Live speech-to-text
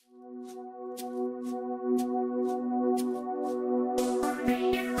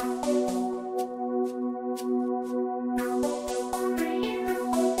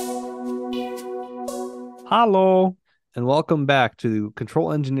Hello, and welcome back to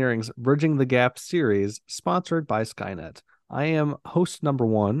Control Engineering's Bridging the Gap series, sponsored by Skynet. I am host number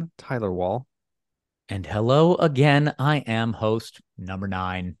one, Tyler Wall. And hello again. I am host number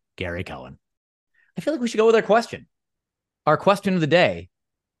 9, Gary Cohen. I feel like we should go with our question. Our question of the day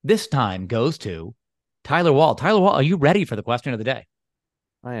this time goes to Tyler Wall. Tyler Wall, are you ready for the question of the day?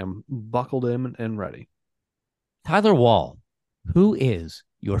 I am buckled in and ready. Tyler Wall, who is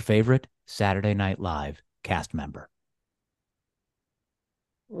your favorite Saturday Night Live cast member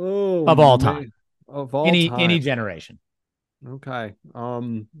Oh, of all time? of all Any time. generation. Okay. Well,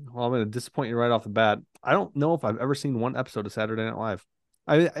 I'm gonna disappoint you right off the bat. I don't know if I've ever seen one episode of Saturday Night Live.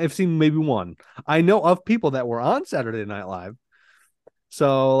 I've seen maybe one. I know of people that were on Saturday Night Live.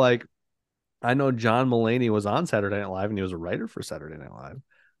 So, like, I know John Mulaney was on Saturday Night Live and he was a writer for Saturday Night Live.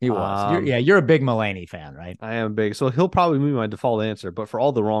 He was. You're a big Mulaney fan, right? I am big, so he'll probably be my default answer, but for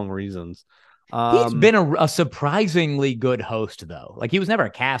all the wrong reasons. He's Um, been a surprisingly good host, though. Like, he was never a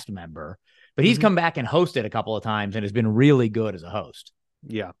cast member, but he's mhm, come back and hosted a couple of times and has been really good as a host.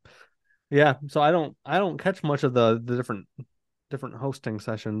 yeah, yeah. So I don't catch much of the different hosting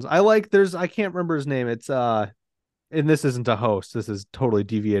sessions. I can't remember his name. It's and this isn't a host. This is totally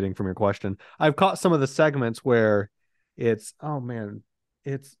deviating from your question. I've caught some of the segments where it's oh man,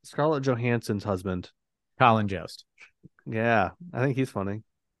 it's Scarlett Johansson's husband. Colin Jost. Yeah, I think he's funny.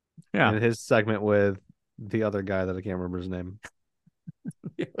 Yeah. And his segment with the other guy that I can't remember his name.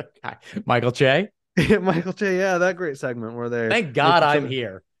 Michael Che. Michael J. Yeah, that great segment where they Thank make God each I'm other.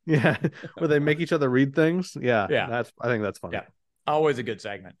 here. Yeah, where they make each other read things. Yeah, Yeah. that's. I think that's funny. Yeah. Always a good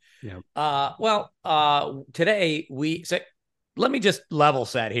segment. Yeah. Today we say, let me just level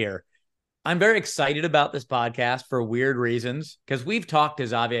set here. I'm very excited about this podcast for weird reasons because we've talked to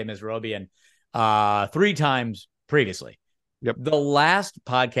Xavier Mesrobian 3 times previously. Yep. The last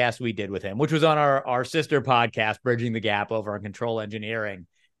podcast we did with him, which was on our sister podcast, Bridging the Gap over on Control Engineering,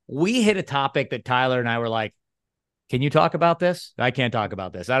 we hit a topic that Tyler and I were like, can you talk about this? I can't talk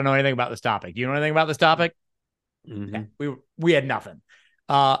about this. I don't know anything about this topic. Do you know anything about this topic? Mm-hmm. Yeah, we had nothing.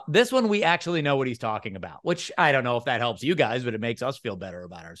 This one we actually know what he's talking about, which I don't know if that helps you guys, but it makes us feel better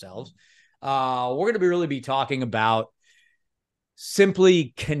about ourselves. We're going to really be talking about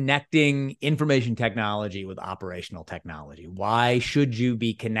simply connecting information technology with operational technology. Why should you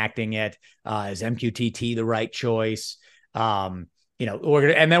be connecting it? Is MQTT the right choice? And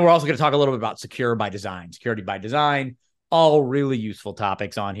then we're also going to talk a little bit about security by design, all really useful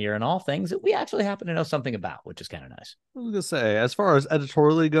topics on here and all things that we actually happen to know something about, which is kind of nice. I was gonna say, as far as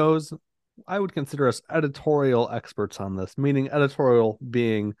editorially goes, I would consider us editorial experts on this. Meaning, editorial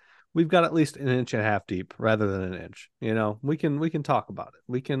being we've got at least an inch and a half deep rather than an inch. We can talk about it.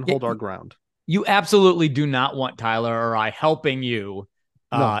 We can hold our ground. You absolutely do not want Tyler or I helping you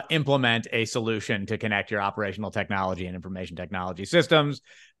No. implement a solution to connect your operational technology and information technology systems,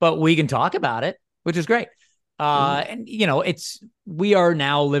 but we can talk about it, which is great. And we are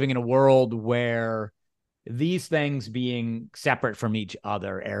now living in a world where these things being separate from each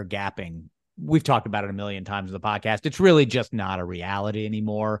other, air gapping, we've talked about it a million times in the podcast. It's really just not a reality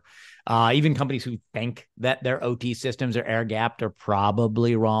anymore. Even companies who think that their OT systems are air gapped are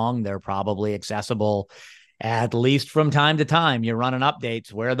probably wrong. They're probably accessible, at least from time to time. You're running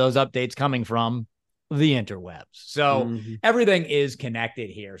updates. Where are those updates coming from? The interwebs. So Mm-hmm. everything is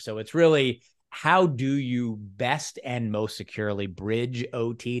connected here. So it's really, how do you best and most securely bridge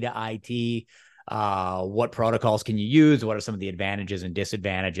OT to IT? What protocols can you use? What are some of the advantages and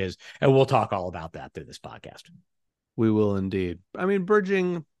disadvantages? And we'll talk all about that through this podcast. We will indeed. I mean,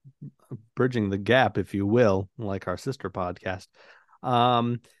 bridging the gap, if you will, like our sister podcast.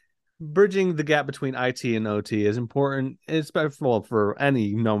 Um, Bridging the gap between IT and OT is important, especially for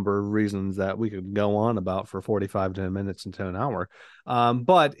any number of reasons that we could go on about for 45 to minutes into an hour.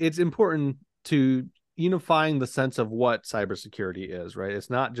 But it's important to unifying the sense of what cybersecurity is, right?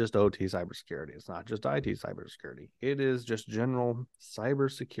 It's not just OT cybersecurity. It's not just IT cybersecurity. It is just general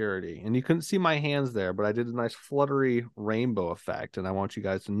cybersecurity. And you couldn't see my hands there, but I did a nice fluttery rainbow effect. And I want you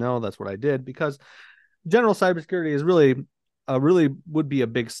guys to know that's what I did because general cybersecurity is really would be a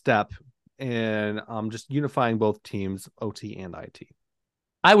big step in just unifying both teams, OT and IT.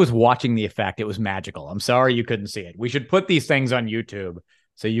 I was watching the effect. It was magical. I'm sorry you couldn't see it. We should put these things on YouTube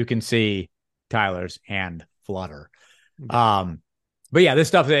so you can see Tyler's hand flutter. But yeah, this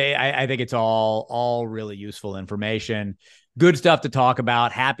stuff, I think it's all really useful information. Good stuff to talk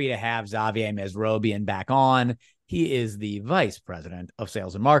about. Happy to have Xavier Mesrobian back on. He is the vice president of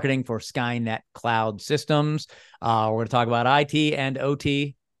sales and marketing for Skynet Cloud Systems. We're going to talk about IT and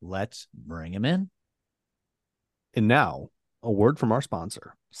OT. Let's bring him in. And now, a word from our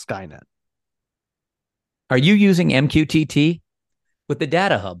sponsor, Skynet. Are you using MQTT? With the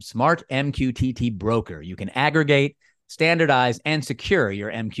Data Hub Smart MQTT Broker, you can aggregate, standardize, and secure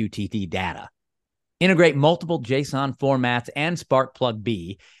your MQTT data. Integrate multiple JSON formats and Spark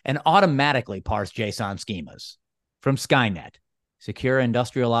B and automatically parse JSON schemas. From Skynet, secure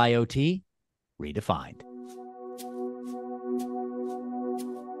industrial IoT redefined.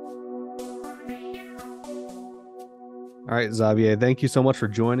 All right, Xavier, thank you so much for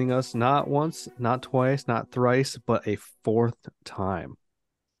joining us. Not once, not twice, not thrice, but a fourth time.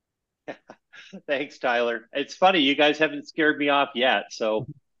 Thanks, Tyler. It's funny, you guys haven't scared me off yet. So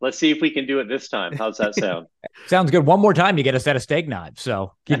let's see if we can do it this time. How's that sound? Sounds good. One more time, you get a set of steak knives.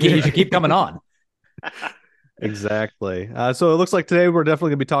 So you should keep coming on. Exactly. So it looks like today we're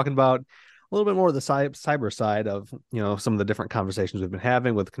definitely going to be talking about a little bit more of the cyber side of, some of the different conversations we've been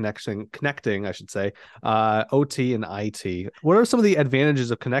having with connecting, I should say, OT and IT. What are some of the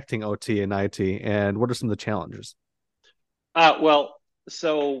advantages of connecting OT and IT, and what are some of the challenges?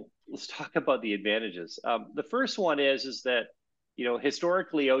 So let's talk about the advantages. The first one is that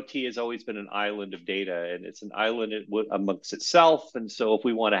historically OT has always been an island of data, and it's an island amongst itself. And so if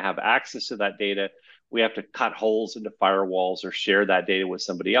we want to have access to that data, we have to cut holes into firewalls or share that data with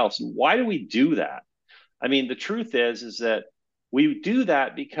somebody else. And why do we do that? I mean, the truth is that we do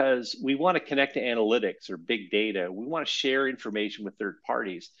that because we want to connect to analytics or big data. We want to share information with third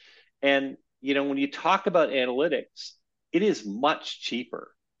parties. And, when you talk about analytics, it is much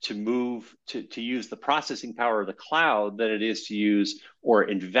cheaper to move to use the processing power of the cloud than it is to use or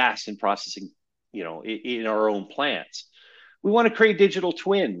invest in processing, in our own plants. We want to create digital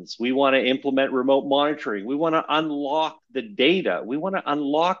twins. We want to implement remote monitoring. We want to unlock the data. We want to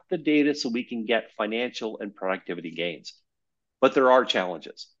unlock the data so we can get financial and productivity gains. But there are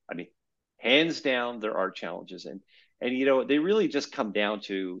challenges. I mean, hands down, there are challenges. And they really just come down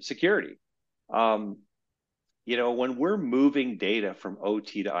to security. When we're moving data from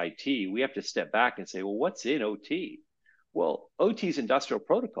OT to IT, we have to step back and say, well, what's in OT? Well, OT is industrial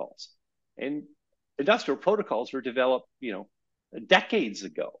protocols. And industrial protocols were developed, decades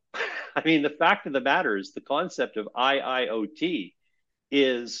ago. I mean, the fact of the matter is the concept of IIoT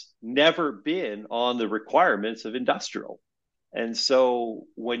is never been on the requirements of industrial. And so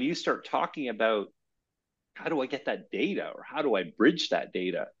when you start talking about how do I get that data or how do I bridge that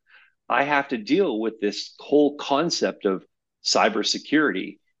data, I have to deal with this whole concept of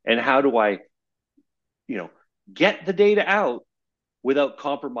cybersecurity and how do I, get the data out without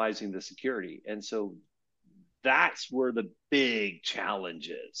compromising the security. And so that's where the big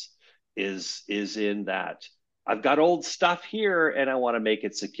challenge is in that I've got old stuff here and I want to make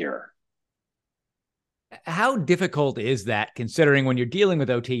it secure. How difficult is that, considering when you're dealing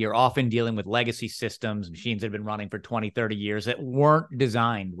with OT, you're often dealing with legacy systems, machines that have been running for 20, 30 years that weren't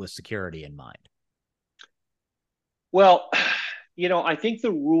designed with security in mind? Well, I think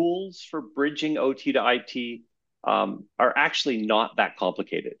the rules for bridging OT to IT are actually not that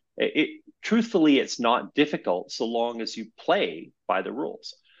complicated. Truthfully, it's not difficult so long as you play by the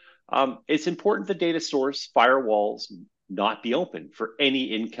rules. It's important the data source firewalls not be open for any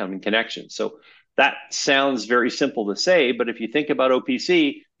incoming connection. So that sounds very simple to say, but if you think about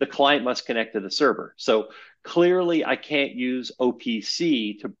OPC, the client must connect to the server. So clearly, I can't use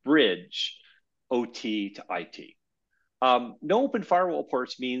OPC to bridge OT to IT. No open firewall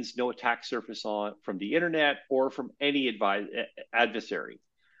ports means no attack surface from the internet or from any adversary.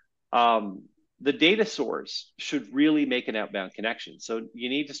 The data source should really make an outbound connection. So you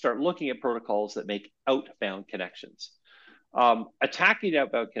need to start looking at protocols that make outbound connections. Attacking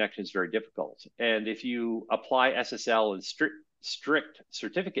outbound connection is very difficult. And if you apply SSL and strict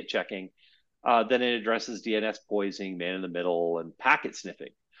certificate checking, then it addresses DNS poisoning, man in the middle, and packet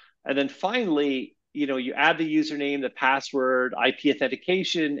sniffing. And then finally, you add the username, the password, IP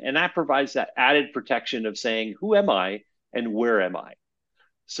authentication, and that provides that added protection of saying, who am I and where am I?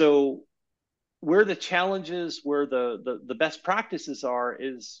 So where the challenges, where the best practices are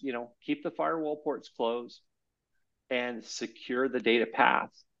is, keep the firewall ports closed and secure the data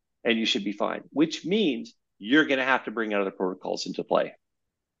path, and you should be fine, which means you're going to have to bring other protocols into play.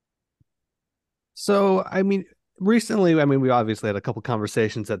 So, recently, we obviously had a couple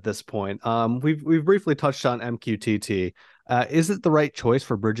conversations at this point. We've briefly touched on MQTT. Is it the right choice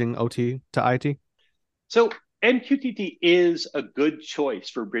for bridging OT to IT? So MQTT is a good choice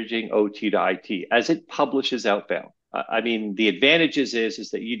for bridging OT to IT as it publishes outbound. The advantages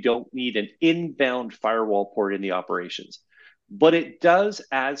is that you don't need an inbound firewall port in the operations, but it does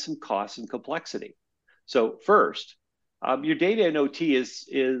add some costs and complexity. So first, your data in OT is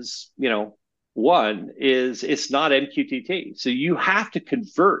it's not MQTT. So you have to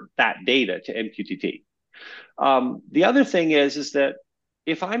convert that data to MQTT. The other thing is that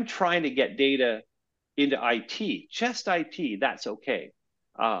if I'm trying to get data into IT, just IT, that's okay.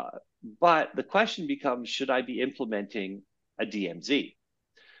 But the question becomes, should I be implementing a DMZ?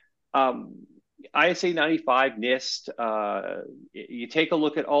 ISA 95, NIST, you take a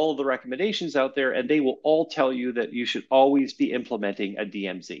look at all of the recommendations out there, and they will all tell you that you should always be implementing a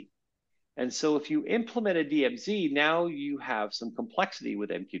DMZ. And so if you implement a DMZ, now you have some complexity with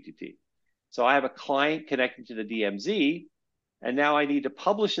MQTT. So I have a client connecting to the DMZ, and now I need to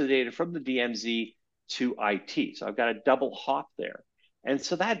publish the data from the DMZ to IT. So I've got a double hop there. And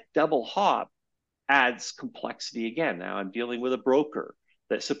so that double hop adds complexity again. Now I'm dealing with a broker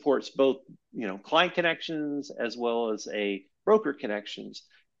that supports both, client connections as well as a broker connections.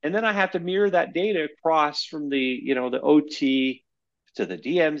 And then I have to mirror that data across from the, the OT to the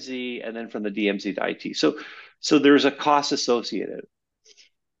DMZ and then from the DMZ to IT. So there's a cost associated.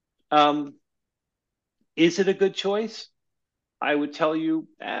 Is it a good choice? I would tell you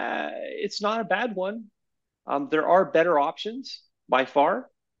it's not a bad one. There are better options by far,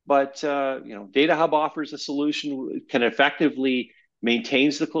 but Data Hub offers a solution, can effectively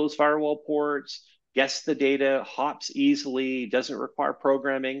maintains the closed firewall ports, gets the data, hops easily, doesn't require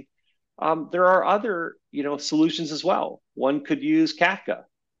programming. There are other solutions as well. One could use Kafka.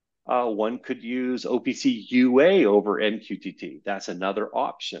 One could use OPC UA over MQTT. That's another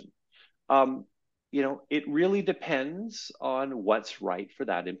option. It really depends on what's right for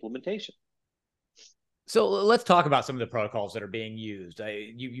that implementation. So let's talk about some of the protocols that are being used.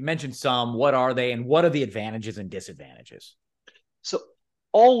 You mentioned some. What are they, and what are the advantages and disadvantages? So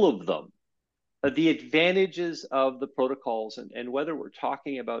all of them, the advantages of the protocols, and whether we're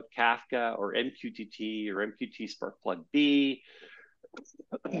talking about Kafka or MQTT or MQTT Spark Plug B,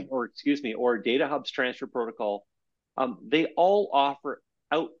 or Data Hub's transfer protocol, they all offer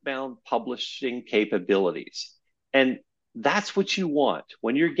outbound publishing capabilities. And that's what you want.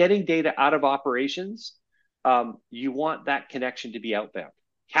 When you're getting data out of operations, you want that connection to be outbound.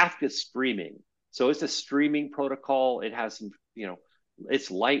 Kafka's streaming. So it's a streaming protocol. It has some,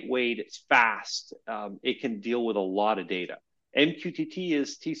 it's lightweight, it's fast. It can deal with a lot of data. MQTT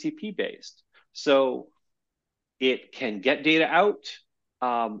is TCP based. So it can get data out.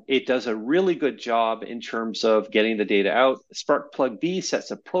 It does a really good job in terms of getting the data out. Spark Plug B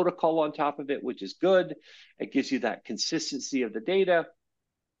sets a protocol on top of it, which is good. It gives you that consistency of the data.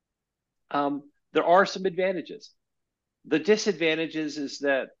 There are some advantages. The disadvantages is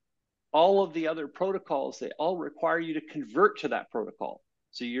that all of the other protocols, they all require you to convert to that protocol.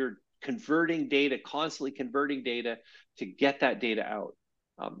 So you're converting data, constantly converting data to get that data out.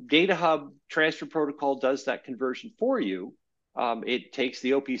 Data Hub transfer protocol does that conversion for you. It takes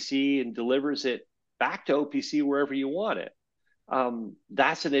the OPC and delivers it back to OPC wherever you want it.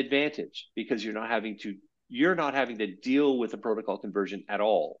 That's an advantage because you're not having to deal with the protocol conversion at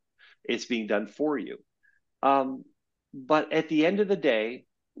all. It's being done for you. But at the end of the day,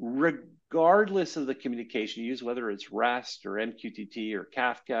 regardless of the communication used, whether it's REST or MQTT or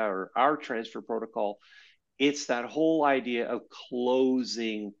Kafka or our transfer protocol, it's that whole idea of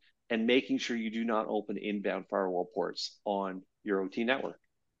closing and making sure you do not open inbound firewall ports on your OT network.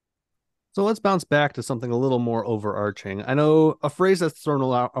 So let's bounce back to something a little more overarching. I know a phrase that's thrown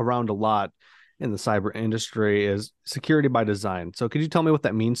around a lot in the cyber industry is security by design. So could you tell me what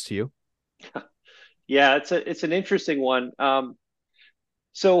that means to you? Yeah, it's an interesting one.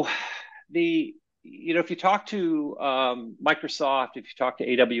 So if you talk to Microsoft, if you talk to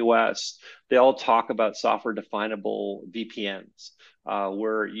AWS, they all talk about software definable VPNs,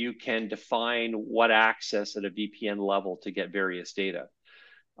 where you can define what access at a VPN level to get various data.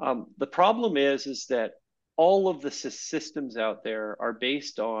 The problem is that all of the systems out there are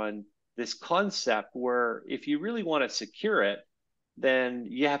based on this concept where if you really want to secure it, then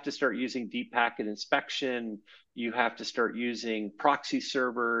you have to start using deep packet inspection. You have to start using proxy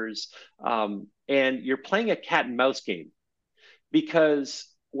servers, and you're playing a cat and mouse game because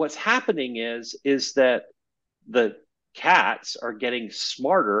what's happening is that the cats are getting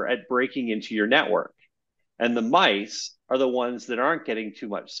smarter at breaking into your network, and the mice are the ones that aren't getting too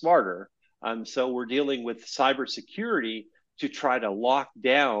much smarter. So we're dealing with cybersecurity to try to lock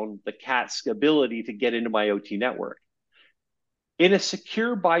down the cat's ability to get into my OT network. In a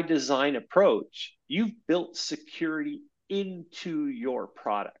secure by design approach, you've built security into your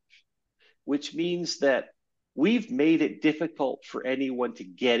product, which means that we've made it difficult for anyone to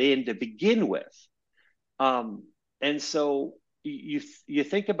get in to begin with. And so you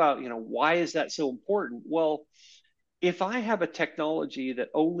think about, why is that so important? Well, if I have a technology that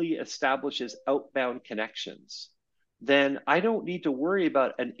only establishes outbound connections, then I don't need to worry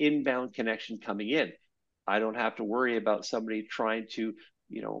about an inbound connection coming in. I don't have to worry about somebody trying to,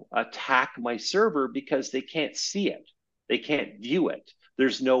 attack my server because they can't see it. They can't view it.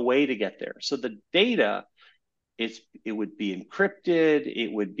 There's no way to get there. So the data, it would be encrypted,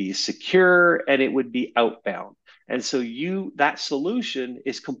 it would be secure, and it would be outbound. And so that solution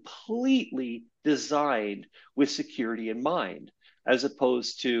is completely designed with security in mind, as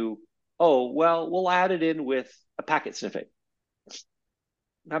opposed to, oh, well, we'll add it in with a packet sniffing.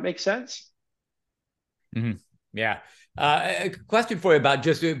 That makes sense? Mm-hmm. Yeah. A question for you about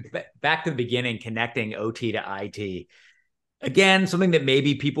just back to the beginning, connecting OT to IT. Again, something that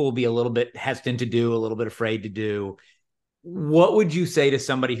maybe people will be a little bit hesitant to do, a little bit afraid to do. What would you say to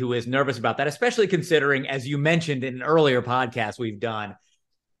somebody who is nervous about that, especially considering, as you mentioned in an earlier podcast we've done,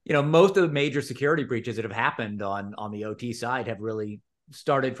 most of the major security breaches that have happened on the OT side have really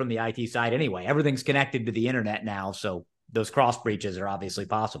started from the IT side anyway. Everything's connected to the internet now, so those cross breaches are obviously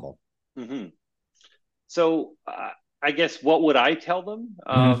possible. Mm-hmm. So I guess what would I tell them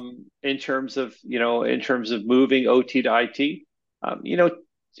in terms of moving OT to IT?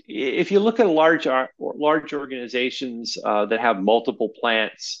 If you look at large organizations that have multiple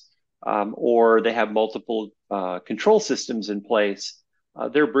plants or they have multiple control systems in place,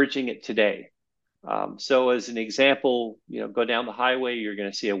 they're bridging it today. So as an example, go down the highway, you're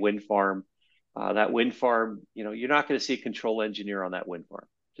going to see a wind farm. That wind farm, you're not going to see a control engineer on that wind farm.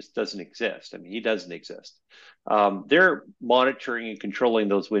 Just doesn't exist. I mean, he doesn't exist. They're monitoring and controlling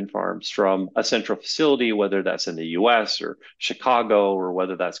those wind farms from a central facility, whether that's in the US or Chicago, or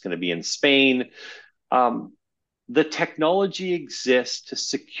whether that's going to be in Spain. The technology exists to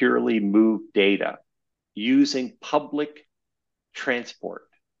securely move data using public transport.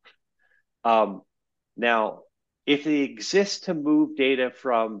 Now, if it exists to move data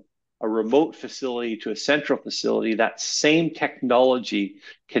from a remote facility to a central facility, that same technology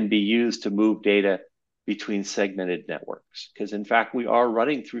can be used to move data between segmented networks. Because in fact, we are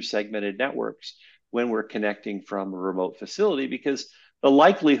running through segmented networks when we're connecting from a remote facility, because the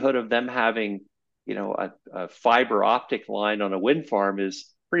likelihood of them having, a fiber optic line on a wind farm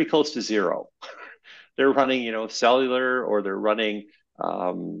is pretty close to zero. They're running, cellular, or they're running,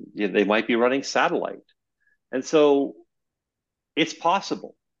 they might be running satellite. And so it's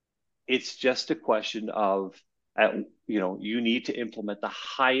possible. It's just a question of, you need to implement the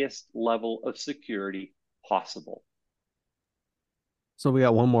highest level of security possible. So we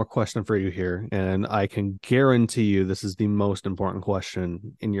got one more question for you here, and I can guarantee you this is the most important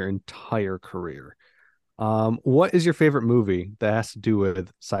question in your entire career. What is your favorite movie that has to do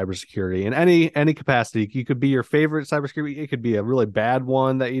with cybersecurity in any capacity? You could be your favorite cybersecurity. It could be a really bad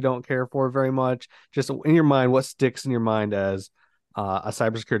one that you don't care for very much. Just in your mind, what sticks in your mind as a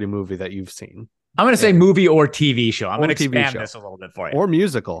cybersecurity movie that you've seen? I'm going to say movie or TV show. I'm going to expand this a little bit for you. Or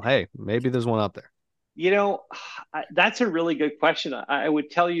musical. Hey, maybe there's one out there. That's a really good question. I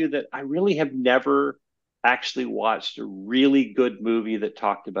would tell you that I really have never actually watched a really good movie that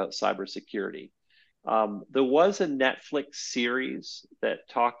talked about cybersecurity. There was a Netflix series that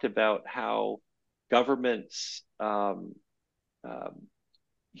talked about how governments,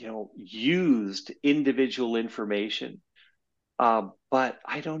 used individual information. But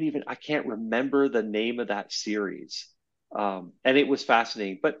I can't remember the name of that series. And it was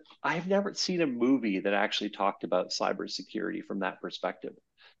fascinating, but I've never seen a movie that actually talked about cybersecurity from that perspective,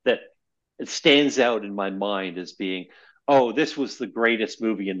 that it stands out in my mind as being, oh, this was the greatest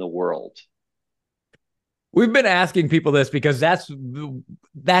movie in the world. We've been asking people this because that's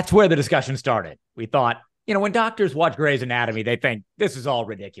where the discussion started. We thought, when doctors watch Grey's Anatomy, they think this is all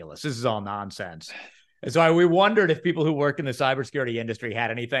ridiculous. This is all nonsense. And so we wondered if people who work in the cybersecurity industry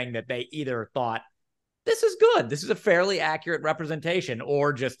had anything that they either thought, this is good, this is a fairly accurate representation,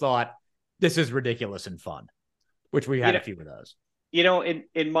 or just thought, this is ridiculous and fun, which we had a few of those.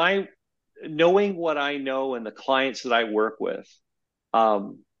 In my knowing what I know and the clients that I work with,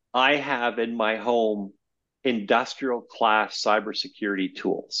 I have in my home industrial class cybersecurity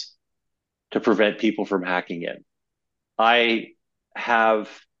tools to prevent people from hacking in. I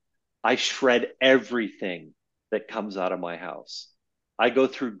shred everything that comes out of my house. I go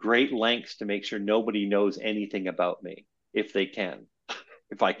through great lengths to make sure nobody knows anything about me, if they can,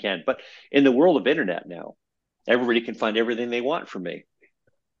 if I can. But in the world of internet now, everybody can find everything they want from me.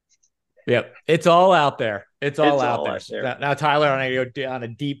 Yep. It's all out there. It's all out there. Out there. Now, Tyler, I'm going to go on a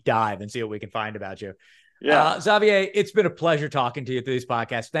deep dive and see what we can find about you. Yeah. Xavier, it's been a pleasure talking to you through these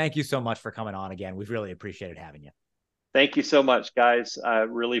podcasts. Thank you so much for coming on again. We've really appreciated having you. Thank you so much, guys. I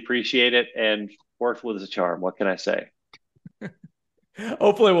really appreciate it. And fourth was a charm. What can I say?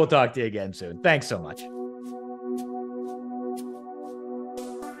 Hopefully we'll talk to you again soon. Thanks so much.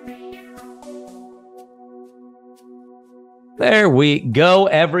 There we go,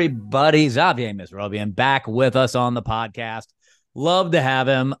 everybody. Xavier Mesrobian back with us on the podcast. Love to have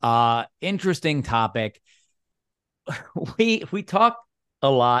him. Interesting topic. We talk a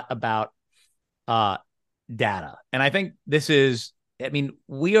lot about uh data. And I think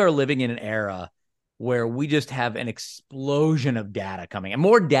we are living in an era where we just have an explosion of data coming and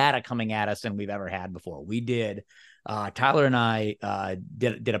more data coming at us than we've ever had before. We did Tyler and I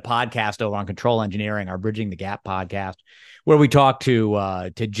did a podcast over on Control Engineering, our Bridging the Gap podcast, where we talked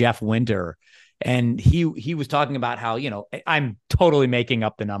to Jeff Winter, and he was talking about how, I'm totally making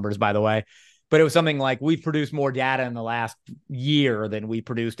up the numbers, by the way, but it was something like we've produced more data in the last year than we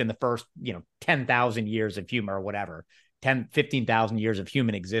produced in the first 10,000 years of human, or whatever, 15,000 years of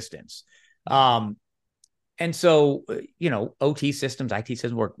human existence. And so, OT systems, IT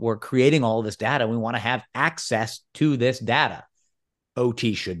systems, we're creating all of this data. We want to have access to this data.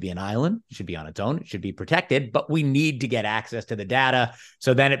 OT should be an island, it should be on its own, it should be protected, but we need to get access to the data.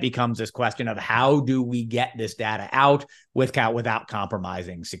 So then it becomes this question of how do we get this data out without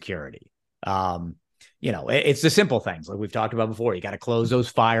compromising security? It's the simple things like we've talked about before. You got to close those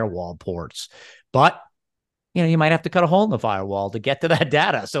firewall ports, but you might have to cut a hole in the firewall to get to that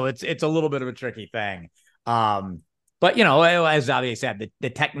data. So it's a little bit of a tricky thing. But as Xavier said, the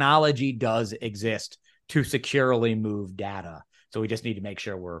technology does exist to securely move data. So we just need to make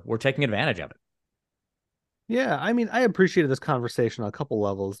sure we're taking advantage of it. Yeah, I mean, I appreciated this conversation on a couple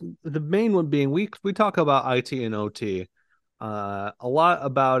levels. The main one being we talk about IT and OT, a lot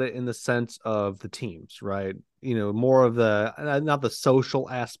about it in the sense of the teams, right? More of the not the social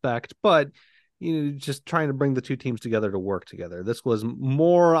aspect, but just trying to bring the two teams together to work together. This was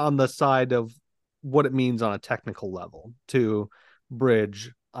more on the side of what it means on a technical level to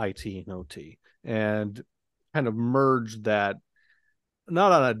bridge IT and OT and kind of merge that,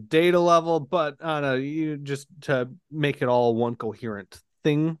 not on a data level, but on just to make it all one coherent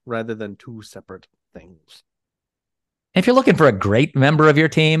thing rather than two separate things. If you're looking for a great member of your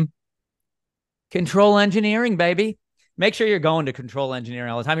team, Control Engineering, baby. Make sure you're going to Control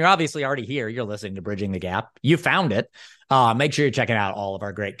Engineering all the time. You're obviously already here. You're listening to Bridging the Gap. You found it. Make sure you're checking out all of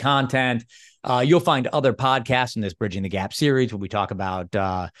our great content. You'll find other podcasts in this Bridging the Gap series where we talk about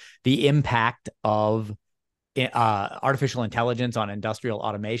the impact of artificial intelligence on industrial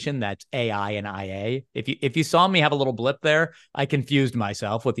automation. That's AI and IA. If you saw me have a little blip there, I confused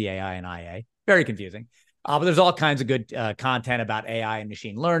myself with the AI and IA. Very confusing. But there's all kinds of good content about AI and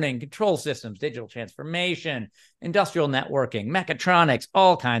machine learning, control systems, digital transformation, industrial networking, mechatronics,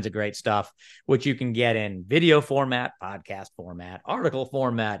 all kinds of great stuff, which you can get in video format, podcast format, article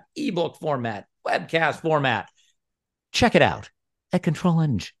format, ebook format, webcast format. Check it out at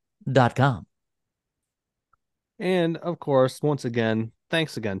controleng.com. And of course, once again,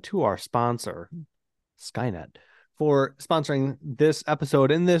 thanks again to our sponsor, Skynet, for sponsoring this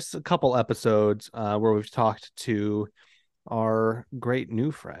episode and this couple episodes where we've talked to our great new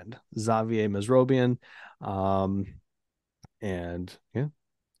friend, Xavier Mesrobian. And yeah,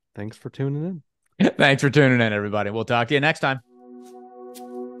 thanks for tuning in. Thanks for tuning in, everybody. We'll talk to you next time.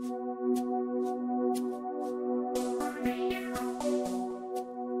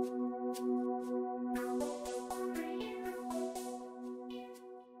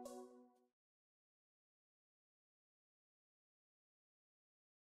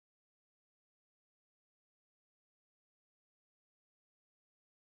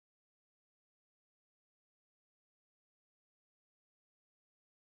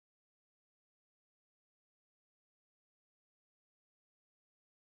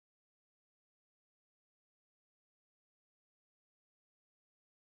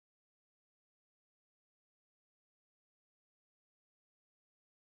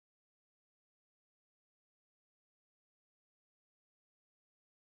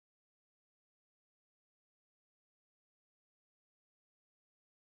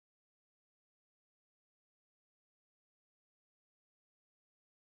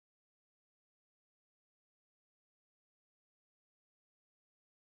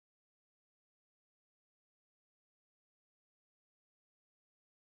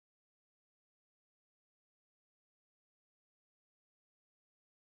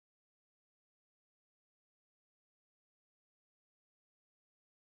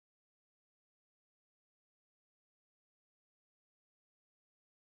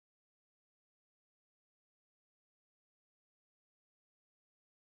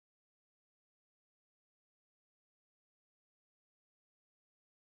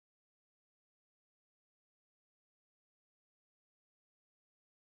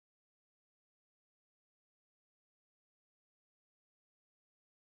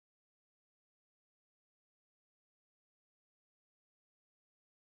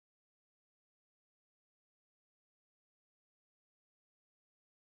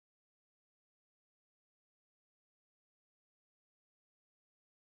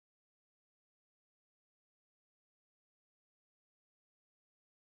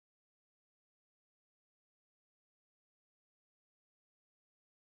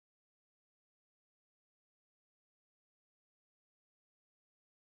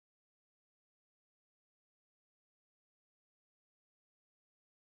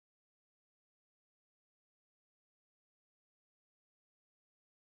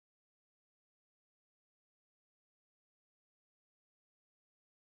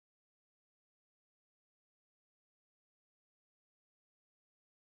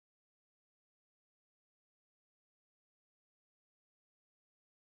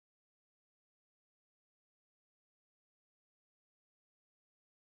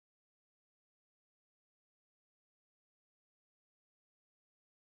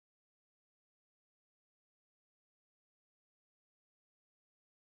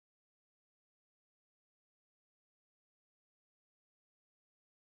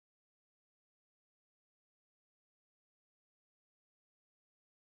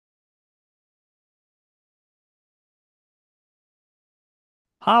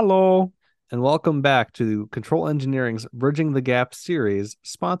 Hello, and welcome back to Control Engineering's Bridging the Gap series,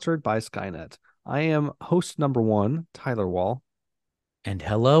 sponsored by Skynet. I am host number 1, Tyler Wall. And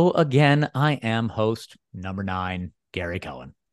hello again. I am host number 9, Gary Cohen.